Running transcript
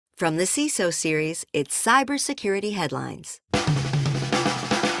From the CISO series, it's Cybersecurity Headlines.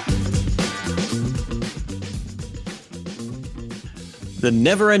 The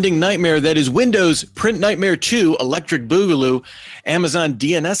never-ending nightmare that is Windows Print Nightmare 2 Electric Boogaloo, Amazon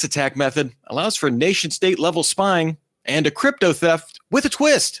DNS attack method allows for nation-state level spying and a crypto theft with a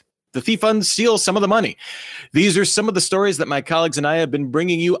twist. The thief unseals some of the money. These are some of the stories that my colleagues and I have been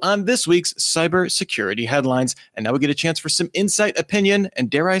bringing you on this week's Cybersecurity Headlines. And now we get a chance for some insight, opinion, and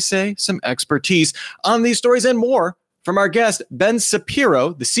dare I say, some expertise on these stories and more from our guest, Ben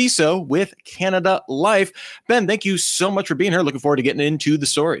Sapiro, the CISO with Canada Life. Ben, thank you so much for being here. Looking forward to getting into the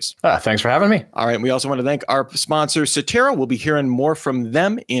stories. Thanks for having me. All right. We also want to thank our sponsor, Cytera. We'll be hearing more from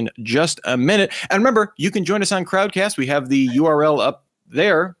them in just a minute. And remember, you can join us on Crowdcast. We have the URL up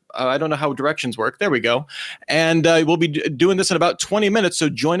there. I don't know how directions work. There we go. And we'll be doing this in about 20 minutes. So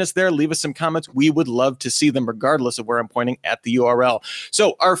join us there. Leave us some comments. We would love to see them regardless of where I'm pointing at the URL.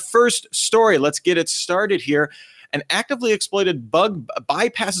 So our first story, let's get it started here. An actively exploited bug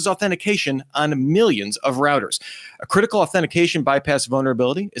bypasses authentication on millions of routers. A critical authentication bypass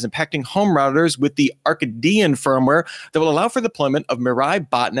vulnerability is impacting home routers with the Arcadian firmware that will allow for deployment of Mirai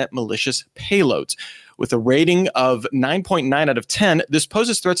botnet malicious payloads. With a rating of 9.9 out of 10, this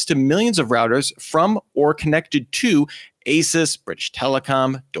poses threats to millions of routers from or connected to Asus, British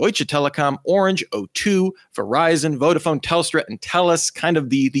Telecom, Deutsche Telekom, Orange, O2, Verizon, Vodafone, Telstra, and Telus, kind of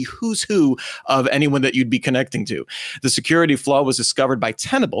the who's who of anyone that you'd be connecting to. The security flaw was discovered by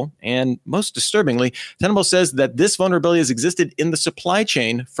Tenable, and most disturbingly, Tenable says that this vulnerability has existed in the supply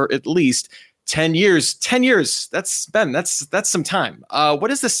chain for at least 10 years. 10 years, that's some time. What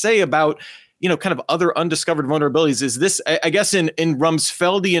does this say about kind of other undiscovered vulnerabilities? Is this, I guess in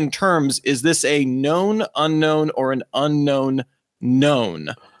Rumsfeldian terms, is this a known unknown or an unknown known?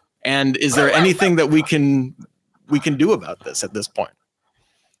 And is there anything that we can do about this at this point?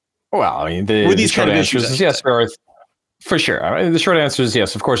 Well, I mean, the short answer is yes, there are, for sure. I mean, the short answer is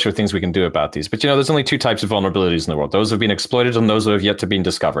yes, of course, there are things we can do about these. But, there's only two types of vulnerabilities in the world. Those have been exploited and those that have yet to be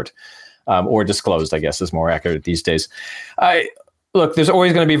discovered or disclosed, I guess is more accurate these days. Look, there's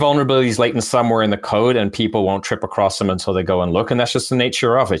always going to be vulnerabilities latent somewhere in the code, and people won't trip across them until they go and look. And that's just the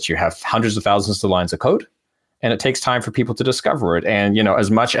nature of it. You have hundreds of thousands of lines of code, and it takes time for people to discover it. And, as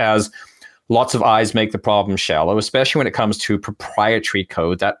much as lots of eyes make the problem shallow, especially when it comes to proprietary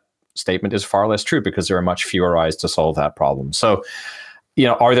code, that statement is far less true because there are much fewer eyes to solve that problem. So,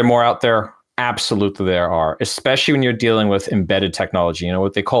 are there more out there? Absolutely there are, especially when you're dealing with embedded technology,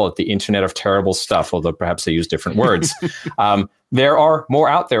 what they call it, the Internet of Terrible Stuff, although perhaps they use different words. There are more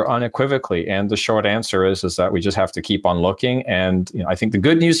out there unequivocally. And the short answer is that we just have to keep on looking. And I think the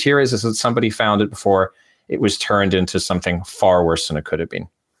good news here is that somebody found it before it was turned into something far worse than it could have been.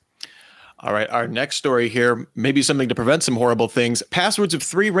 All right, our next story here, maybe something to prevent some horrible things. Passwords of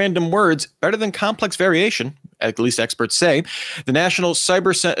 3 random words, better than complex variation, at least experts say. The National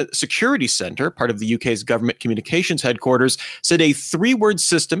Cyber Security Centre, part of the UK's government communications headquarters, said a 3-word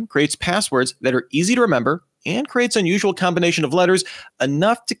system creates passwords that are easy to remember and creates unusual combination of letters,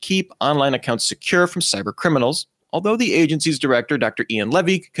 enough to keep online accounts secure from cyber criminals. Although the agency's director, Dr. Ian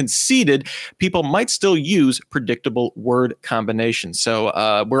Levy, conceded people might still use predictable word combinations. So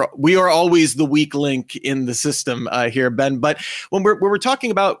we are always the weak link in the system here, Ben. But when we're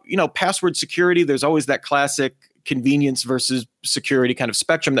talking about password security, there's always that classic convenience versus security kind of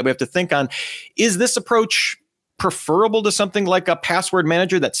spectrum that we have to think on. Is this approach preferable to something like a password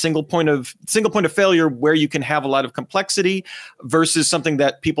manager, that single point of failure where you can have a lot of complexity, versus something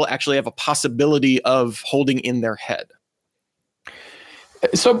that people actually have a possibility of holding in their head?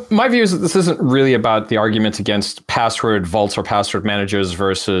 So my view is that this isn't really about the argument against password vaults or password managers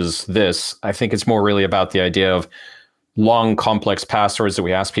versus this. I think it's more really about the idea of long, complex passwords that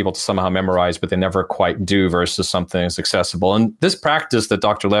we ask people to somehow memorize, but they never quite do, versus something that's accessible. And this practice that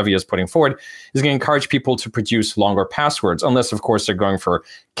Dr. Levy is putting forward is going to encourage people to produce longer passwords, unless, of course, they're going for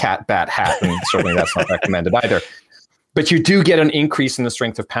cat, bat, hat, and certainly that's not recommended either. But you do get an increase in the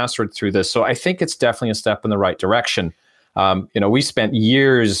strength of password through this. So I think it's definitely a step in the right direction. We spent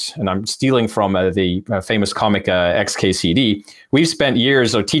years, and I'm stealing from the famous comic XKCD, we've spent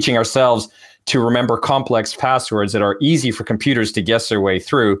years of teaching ourselves to remember complex passwords that are easy for computers to guess their way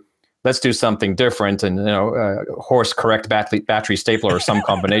through. Let's do something different, and horse correct battery stapler or some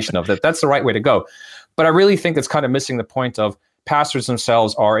combination of that. That's the right way to go. But I really think it's kind of missing the point of passwords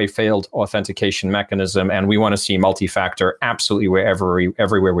themselves are a failed authentication mechanism, and we want to see multi-factor absolutely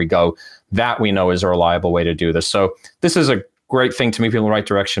everywhere we go. That we know is a reliable way to do this. So this is a great thing to move people in the right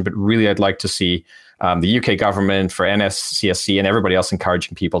direction, but really I'd like to see the UK government, for NSCSC, and everybody else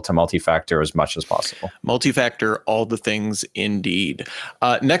encouraging people to multi-factor as much as possible. Multi-factor, all the things indeed.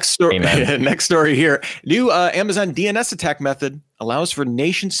 Next story. Next story here. New Amazon DNS attack method allows for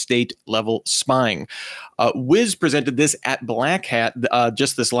nation-state level spying. Wiz presented this at Black Hat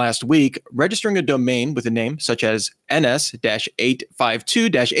just this last week, registering a domain with a name such as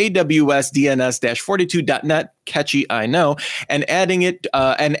ns-852-aws-dns-42.net, catchy, I know, and adding in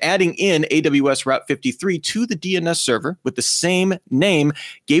AWS Route 53 to the DNS server with the same name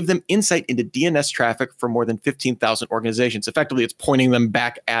gave them insight into DNS traffic for more than 15,000 organizations. Effectively, it's pointing them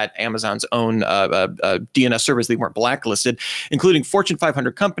back at Amazon's own DNS servers. They weren't blacklisted, including Fortune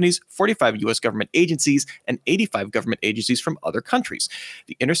 500 companies, 45 U.S. government agencies, and 85 government agencies from other countries.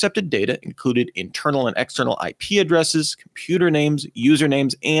 The intercepted data included internal and external IP addresses, computer names,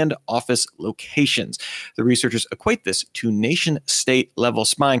 usernames, and office locations. The researchers equate this to nation-state level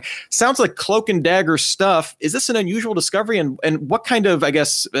spying. Sounds like cloak and dagger stuff. Is this an unusual discovery? And what kind of, I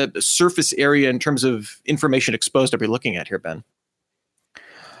guess, surface area in terms of information exposed are we looking at here, Ben?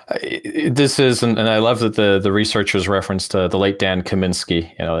 This is, and I love that the researchers referenced the late Dan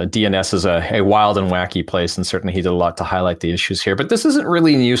Kaminsky. DNS is a wild and wacky place, and certainly he did a lot to highlight the issues here. But this isn't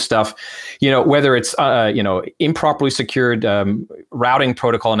really new stuff. Whether it's improperly secured routing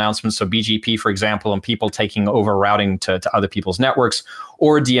protocol announcements, so BGP, for example, and people taking over routing to other people's networks,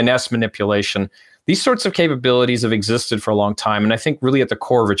 or DNS manipulation. These sorts of capabilities have existed for a long time. And I think really at the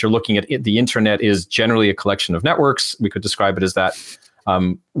core of it, you're looking at the internet is generally a collection of networks. We could describe it as that.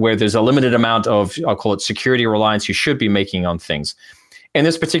 Where there's a limited amount of, I'll call it security reliance you should be making on things. In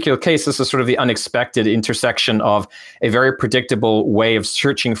this particular case, this is sort of the unexpected intersection of a very predictable way of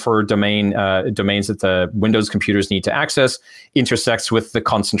searching for domains that the Windows computers need to access, intersects with the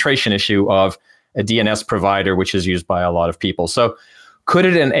concentration issue of a DNS provider, which is used by a lot of people. So could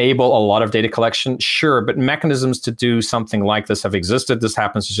it enable a lot of data collection? Sure, but mechanisms to do something like this have existed. This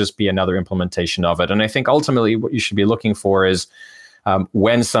happens to just be another implementation of it. And I think ultimately what you should be looking for is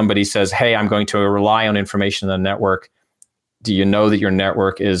when somebody says, hey, I'm going to rely on information in the network, do you know that your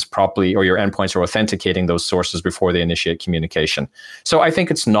network is properly, or your endpoints are authenticating those sources before they initiate communication? So I think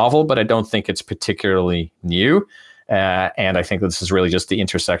it's novel, but I don't think it's particularly new. And I think that this is really just the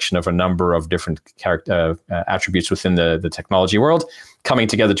intersection of a number of different attributes within the technology world coming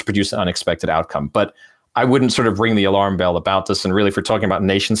together to produce an unexpected outcome. But I wouldn't sort of ring the alarm bell about this. And really, if we're talking about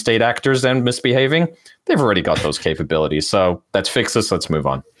nation state actors and misbehaving, they've already got those capabilities. So let's fix this. Let's move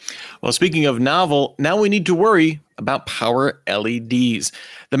on. Well, speaking of novel, now we need to worry about power LEDs.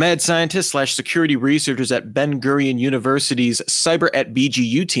 The mad scientists / security researchers at Ben-Gurion University's Cyber at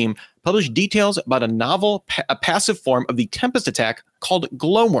BGU team published details about a novel passive form of the Tempest attack called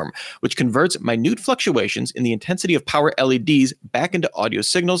glowworm, which converts minute fluctuations in the intensity of power LEDs back into audio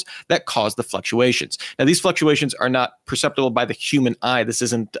signals that cause the fluctuations. Now, these fluctuations are not perceptible by the human eye. This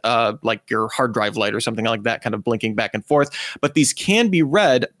isn't like your hard drive light or something like that, kind of blinking back and forth, but these can be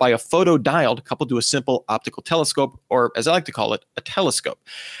read by a photodiode coupled to a simple optical telescope, or as I like to call it, a telescope.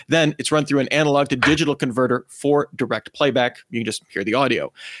 Then it's run through an analog to digital converter for direct playback. You can just hear the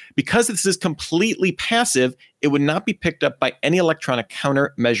audio. Because this is completely passive, it would not be picked up by any electronic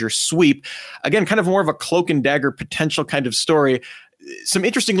countermeasure sweep. Again, kind of more of a cloak and dagger potential kind of story. Some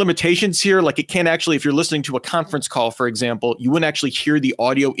interesting limitations here, like it can't actually, if you're listening to a conference call, for example, you wouldn't actually hear the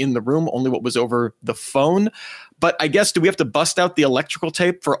audio in the room, only what was over the phone. But I guess, do we have to bust out the electrical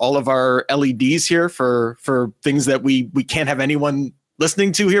tape for all of our LEDs here for things that we can't have anyone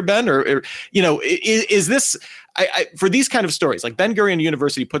listening to here, Ben? Or is this, for these kind of stories, like Ben-Gurion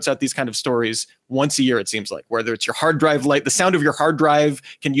University puts out these kind of stories once a year, it seems like, whether it's your hard drive light, the sound of your hard drive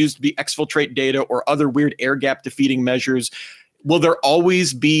can use to be exfiltrate data or other weird air gap defeating measures. Will there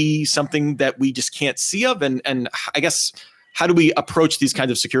always be something that we just can't see of? And I guess, how do we approach these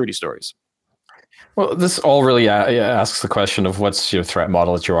kinds of security stories? Well, this all really asks the question of what's your threat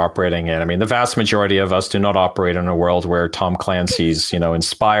model that you're operating in. I mean, the vast majority of us do not operate in a world where Tom Clancy's,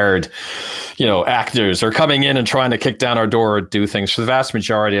 inspired, actors are coming in and trying to kick down our door or do things. For the vast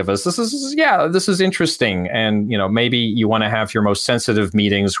majority of us, this is interesting. And, maybe you want to have your most sensitive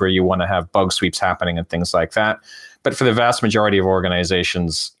meetings where you want to have bug sweeps happening and things like that. But for the vast majority of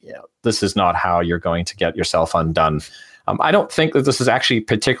organizations, this is not how you're going to get yourself undone. I don't think that this is actually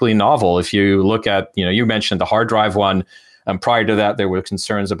particularly novel. If you look at, you mentioned the hard drive one. Prior to that, there were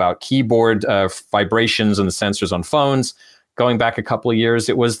concerns about keyboard vibrations and the sensors on phones. Going back a couple of years,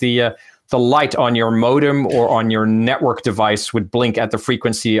 it was the light on your modem or on your network device would blink at the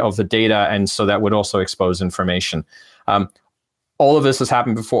frequency of the data, and so that would also expose information. All of this has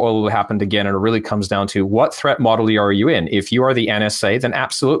happened before, all of it happened again, and it really comes down to what threat model are you in? If you are the NSA, then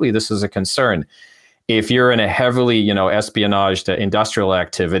absolutely this is a concern. If you're in a heavily, espionage to industrial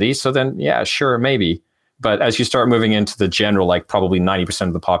activity, so then, yeah, sure, maybe. But as you start moving into the general, like probably 90%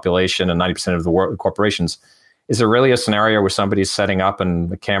 of the population and 90% of the world corporations, is there really a scenario where somebody's setting up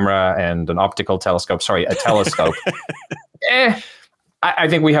a camera and an optical telescope? Sorry, a telescope. I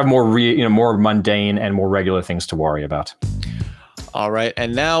think we have more more mundane and more regular things to worry about. All right.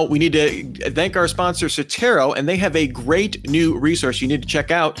 And now we need to thank our sponsor, Cetero, and they have a great new resource you need to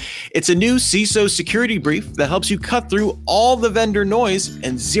check out. It's a new CISO security brief that helps you cut through all the vendor noise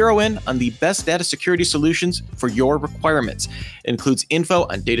and zero in on the best data security solutions for your requirements. It includes info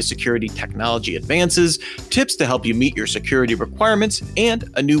on data security technology advances, tips to help you meet your security requirements, and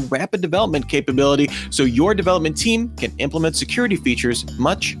a new rapid development capability so your development team can implement security features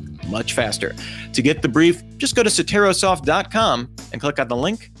much faster. To get the brief, just go to ceterosoft.com and click on the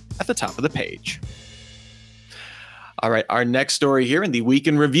link at the top of the page. All right, our next story here in the Week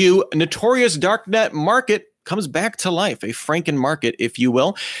in Review, a notorious darknet market comes back to life, a Franken market, if you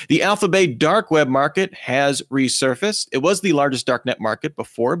will. The Alphabet dark web market has resurfaced. It was the largest darknet market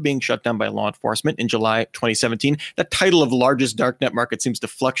before being shut down by law enforcement in July 2017. The title of largest darknet market seems to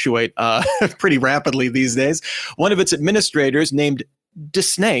fluctuate pretty rapidly these days. One of its administrators, named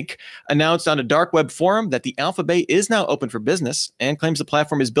DeSnake, announced on a dark web forum that the Alphabet is now open for business and claims the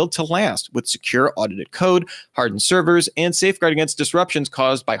platform is built to last with secure audited code, hardened servers, and safeguard against disruptions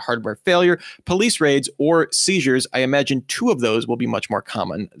caused by hardware failure, police raids, or seizures. I imagine two of those will be much more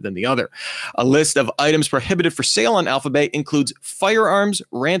common than the other. A list of items prohibited for sale on Alphabet includes firearms,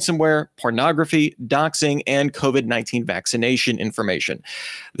 ransomware, pornography, doxing, and COVID-19 vaccination information.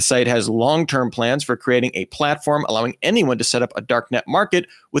 The site has long-term plans for creating a platform allowing anyone to set up a darknet market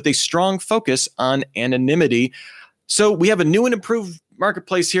with a strong focus on anonymity. So we have a new and improved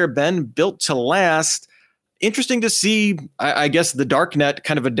marketplace here, Ben, built to last. Interesting to see, I guess, the darknet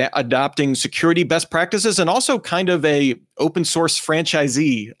kind of adopting security best practices and also kind of a open source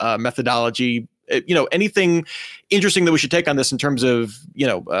franchisee methodology. Anything interesting that we should take on this in terms of,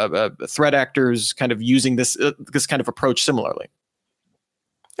 threat actors kind of using this kind of approach similarly?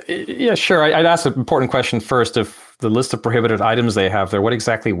 Yeah, sure. I'd ask an important question first. If the list of prohibited items they have there, what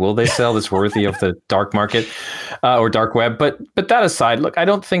exactly will they sell that's worthy of the dark market or dark web? But that aside, look, I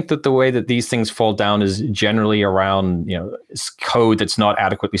don't think that the way that these things fall down is generally around code that's not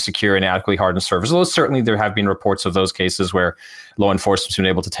adequately secure and adequately hardened servers. Although certainly there have been reports of those cases where law enforcement's been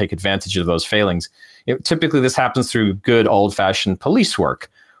able to take advantage of those failings. Typically, this happens through good old-fashioned police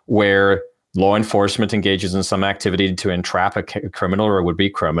work, where law enforcement engages in some activity to entrap a criminal or a would-be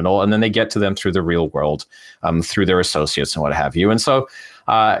criminal, and then they get to them through the real world, through their associates and what have you. And so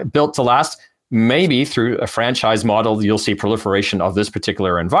built to last, maybe through a franchise model, you'll see proliferation of this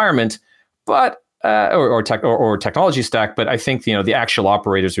particular environment, but or technology stack. But I think the actual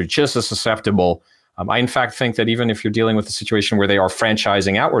operators are just as susceptible. I, in fact, think that even if you're dealing with a situation where they are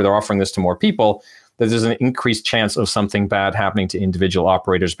franchising out, where they're offering this to more people, that there's an increased chance of something bad happening to individual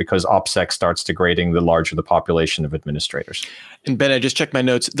operators because OPSEC starts degrading the larger the population of administrators. And Ben, I just checked my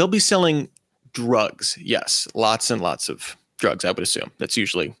notes. They'll be selling drugs. Yes, lots and lots of drugs, I would assume. That's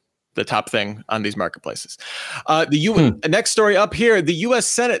usually the top thing on these marketplaces. Next story up here, the U.S.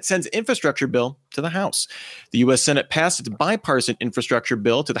 Senate sends infrastructure bill to the House. The U.S. Senate passed its bipartisan infrastructure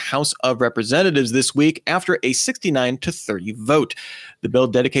bill to the House of Representatives this week after a 69-30 vote. The bill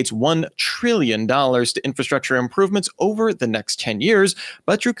dedicates $1 trillion to infrastructure improvements over the next 10 years,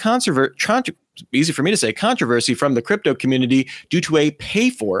 but drew easy for me to say, controversy from the crypto community due to a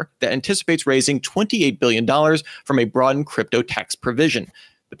pay-for that anticipates raising $28 billion from a broadened crypto tax provision.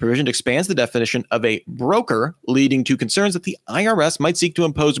 The provision expands the definition of a broker, leading to concerns that the IRS might seek to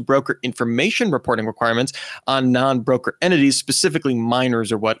impose broker information reporting requirements on non-broker entities, specifically miners,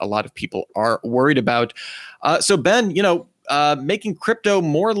 are what a lot of people are worried about. So Ben, making crypto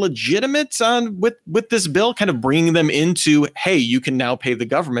more legitimate with this bill, kind of bringing them into, hey, you can now pay the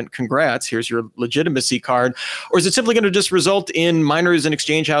government. Congrats, here's your legitimacy card. Or is it simply going to just result in miners and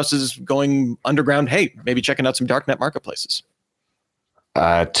exchange houses going underground? Hey, maybe checking out some darknet marketplaces.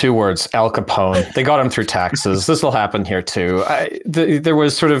 2 words, Al Capone. They got him through taxes. This will happen here too. There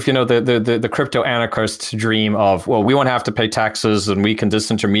was sort of, the crypto anarchist dream of, well, we won't have to pay taxes and we can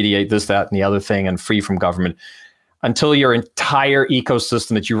disintermediate this, that, and the other thing and free from government. Until your entire ecosystem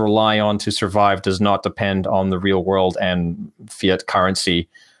that you rely on to survive does not depend on the real world and fiat currency.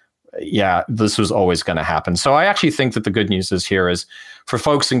 Yeah, this was always going to happen. So I actually think that the good news is for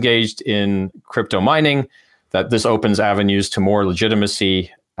folks engaged in crypto mining, that this opens avenues to more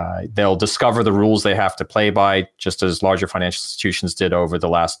legitimacy. They'll discover the rules they have to play by, just as larger financial institutions did over the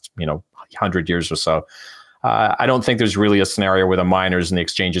last 100 years or so. I don't think there's really a scenario where the miners and the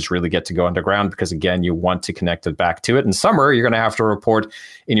exchanges really get to go underground because, again, you want to connect it back to it. In summer, you're going to have to report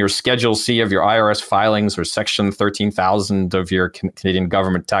in your Schedule C of your IRS filings or Section 13,000 of your Canadian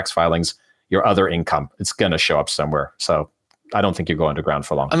government tax filings, your other income. It's going to show up somewhere. So I don't think you go underground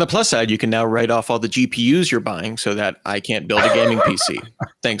for long. On the plus side, you can now write off all the GPUs you're buying so that I can't build a gaming PC.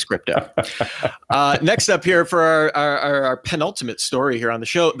 Thanks, crypto. Next up here for our penultimate story here on the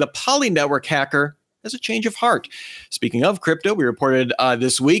show, the Poly Network hacker has a change of heart. Speaking of crypto, we reported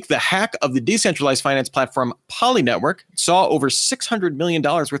this week the hack of the decentralized finance platform Poly Network saw over $600 million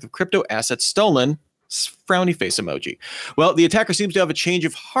worth of crypto assets stolen. Frowny face emoji. Well, the attacker seems to have a change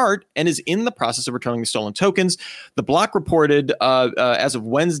of heart and is in the process of returning the stolen tokens. The block reported as of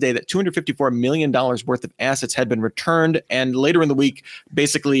Wednesday that $254 million worth of assets had been returned. And later in the week,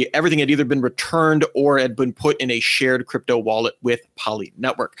 basically everything had either been returned or had been put in a shared crypto wallet with Poly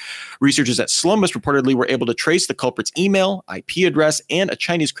Network. Researchers at Slumbus reportedly were able to trace the culprit's email, IP address, and a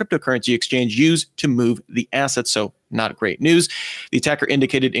Chinese cryptocurrency exchange used to move the assets. So not great news. The attacker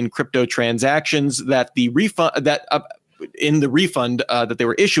indicated in crypto transactions that the refund that they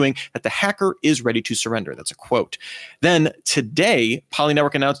were issuing that the hacker is ready to surrender. That's a quote. Then today, Poly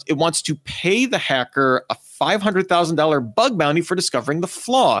Network announced it wants to pay the hacker a $500,000 bug bounty for discovering the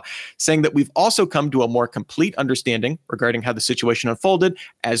flaw, saying that we've also come to a more complete understanding regarding how the situation unfolded,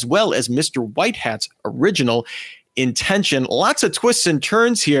 as well as Mr. Whitehat's original intention. Lots of twists and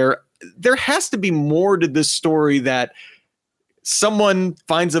turns here. There has to be more to this story that someone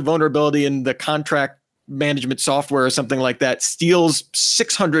finds a vulnerability in the contract management software or something like that, steals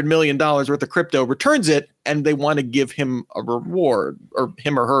 $600 million worth of crypto, returns it, and they want to give him a reward, or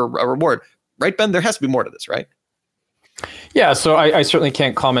him or her a reward. Right, Ben? There has to be more to this, right? Yeah, so I certainly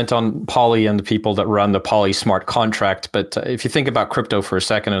can't comment on Poly and the people that run the Poly smart contract, but if you think about crypto for a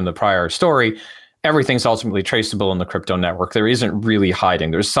second in the prior story, everything's ultimately traceable in the crypto network. There isn't really hiding.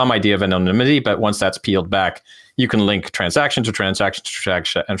 There's some idea of anonymity, but once that's peeled back, you can link transaction to transaction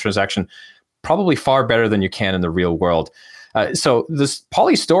to transaction probably far better than you can in the real world. So this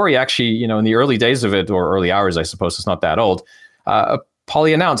Poly story actually, in the early days of it, or early hours, I suppose, it's not that old,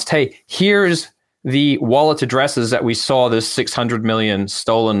 Poly announced, hey, here's the wallet addresses that we saw this 600 million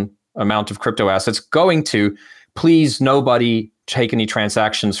stolen amount of crypto assets going to. Please, nobody take any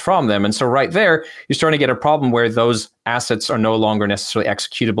transactions from them. And so right there, you're starting to get a problem where those assets are no longer necessarily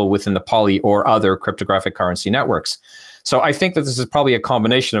executable within the Poly or other cryptographic currency networks. So I think that this is probably a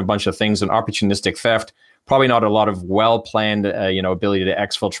combination of a bunch of things, an opportunistic theft, probably not a lot of well-planned, ability to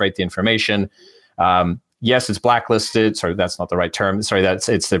exfiltrate the information. Yes, it's blacklisted. Sorry, that's not the right term. Sorry,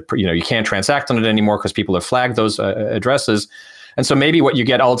 you can't transact on it anymore because people have flagged those addresses. And so maybe what you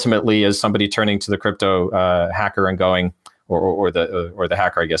get ultimately is somebody turning to the crypto hacker and going, or the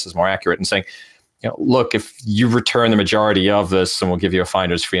hacker, I guess, is more accurate, and saying, look, if you return the majority of this, and we'll give you a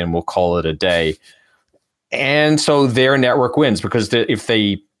finder's fee, and we'll call it a day. And so their network wins, because if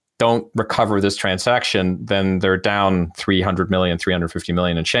they don't recover this transaction, then they're down 300 million, 350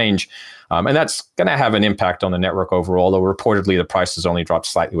 million and change. And that's going to have an impact on the network overall, though reportedly the price has only dropped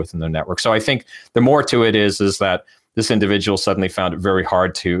slightly within the network. So I think the more to it is that this individual suddenly found it very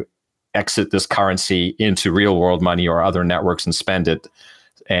hard to exit this currency into real world money or other networks and spend it.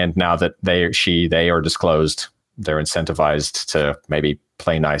 And now that they are disclosed, they're incentivized to maybe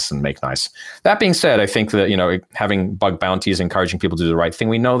play nice and make nice. That being said, I think that, having bug bounties, encouraging people to do the right thing,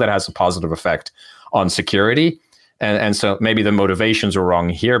 we know that has a positive effect on security. And so maybe the motivations are wrong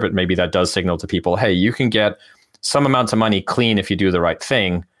here, but maybe that does signal to people, hey, you can get some amount of money clean if you do the right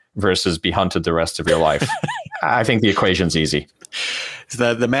thing versus be hunted the rest of your life. I think the equation's easy.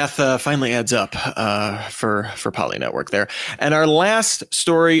 The math finally adds up for Poly Network there. And our last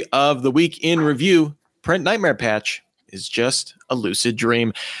story of the week in review, Print Nightmare Patch is just a lucid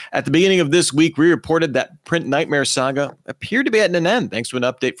dream. At the beginning of this week, we reported that Print Nightmare Saga appeared to be at an end thanks to an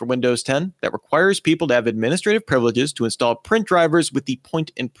update for Windows 10 that requires people to have administrative privileges to install print drivers with the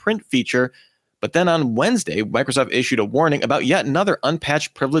point-and-print feature. But then on Wednesday, Microsoft issued a warning about yet another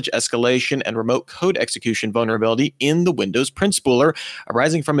unpatched privilege escalation and remote code execution vulnerability in the Windows print spooler,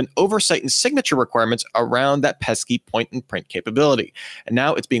 arising from an oversight and signature requirements around that pesky point-and-print capability. And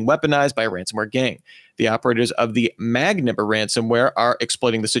now it's being weaponized by a ransomware gang. The operators of the Magnum ransomware are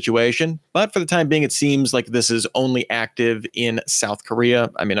exploiting the situation, but for the time being, it seems like this is only active in South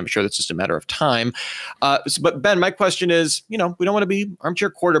Korea. I mean, I'm sure that's just a matter of time. But Ben, my question is, we don't want to be armchair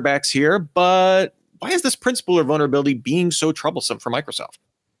quarterbacks here, but why is this print spooler vulnerability being so troublesome for Microsoft?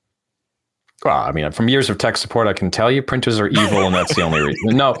 Well, I mean, from years of tech support, I can tell you printers are evil, and that's the only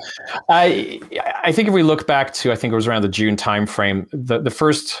reason. No, I think if we look back to, I think it was around the June timeframe, the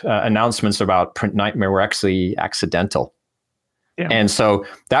first announcements about Print Nightmare were actually accidental. Yeah. And so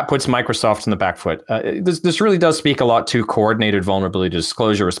that puts Microsoft in the back foot. This really does speak a lot to coordinated vulnerability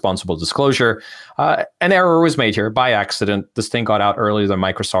disclosure, responsible disclosure. An error was made here by accident. This thing got out earlier than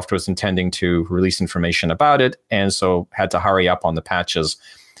Microsoft was intending to release information about it, and so had to hurry up on the patches.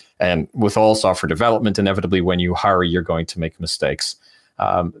 And with all software development, inevitably, when you hurry, you're going to make mistakes.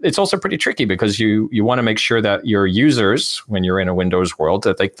 It's also pretty tricky because you want to make sure that your users, when you're in a Windows world,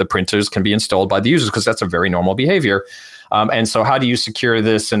 that the printers can be installed by the users, because that's a very normal behavior. And so how do you secure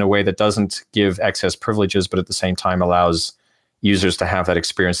this in a way that doesn't give excess privileges, but at the same time allows users to have that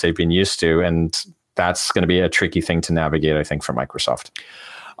experience they've been used to? And that's going to be a tricky thing to navigate, I think, for Microsoft.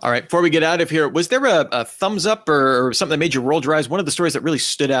 All right, before we get out of here, was there a thumbs up or something that made you roll your eyes? One of the stories that really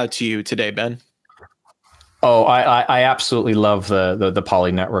stood out to you today, Ben? Oh, I absolutely love the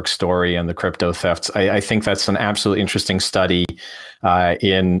Poly Network story and the crypto thefts. I think that's an absolutely interesting study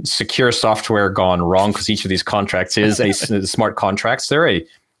in secure software gone wrong, because each of these contracts is a smart contracts.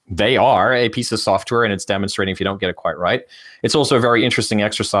 They are a piece of software, and it's demonstrating if you don't get it quite right. It's also a very interesting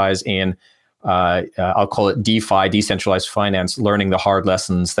exercise in I'll call it DeFi, decentralized finance, learning the hard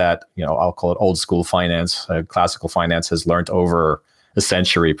lessons that, I'll call it old school finance, classical finance has learned over a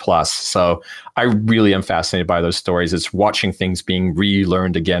century plus. So I really am fascinated by those stories. It's watching things being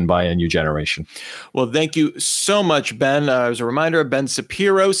relearned again by a new generation. Well, thank you so much, Ben. As a reminder, Ben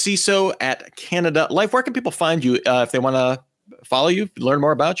Sapiro, CISO at Canada Life. Where can people find you if they want to follow you, learn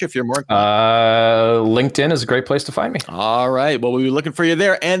more about you, if you're more LinkedIn is a great place to find me. All right. Well, we'll be looking for you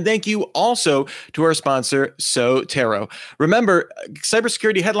there. And thank you also to our sponsor, Sotero. Remember,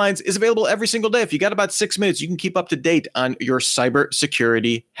 Cybersecurity Headlines is available every single day. If you got about 6 minutes, you can keep up to date on your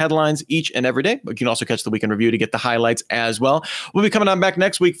cybersecurity headlines each and every day. But you can also catch the Weekend Review to get the highlights as well. We'll be coming on back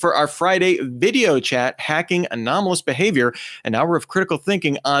next week for our Friday video chat, Hacking Anomalous Behavior, an hour of critical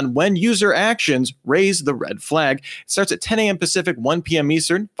thinking on when user actions raise the red flag. It starts at 10 a.m. Pacific, 1 p.m.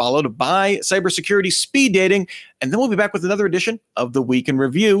 Eastern, followed by cybersecurity speed dating. And then we'll be back with another edition of the Week in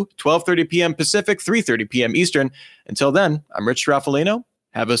Review, 12:30 p.m. Pacific, 3:30 p.m. Eastern. Until then, I'm Rich Straffolino.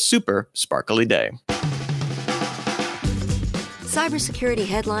 Have a super sparkly day. Cybersecurity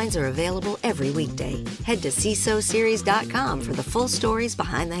Headlines are available every weekday. Head to CISOseries.com for the full stories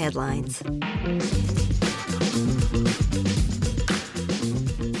behind the headlines.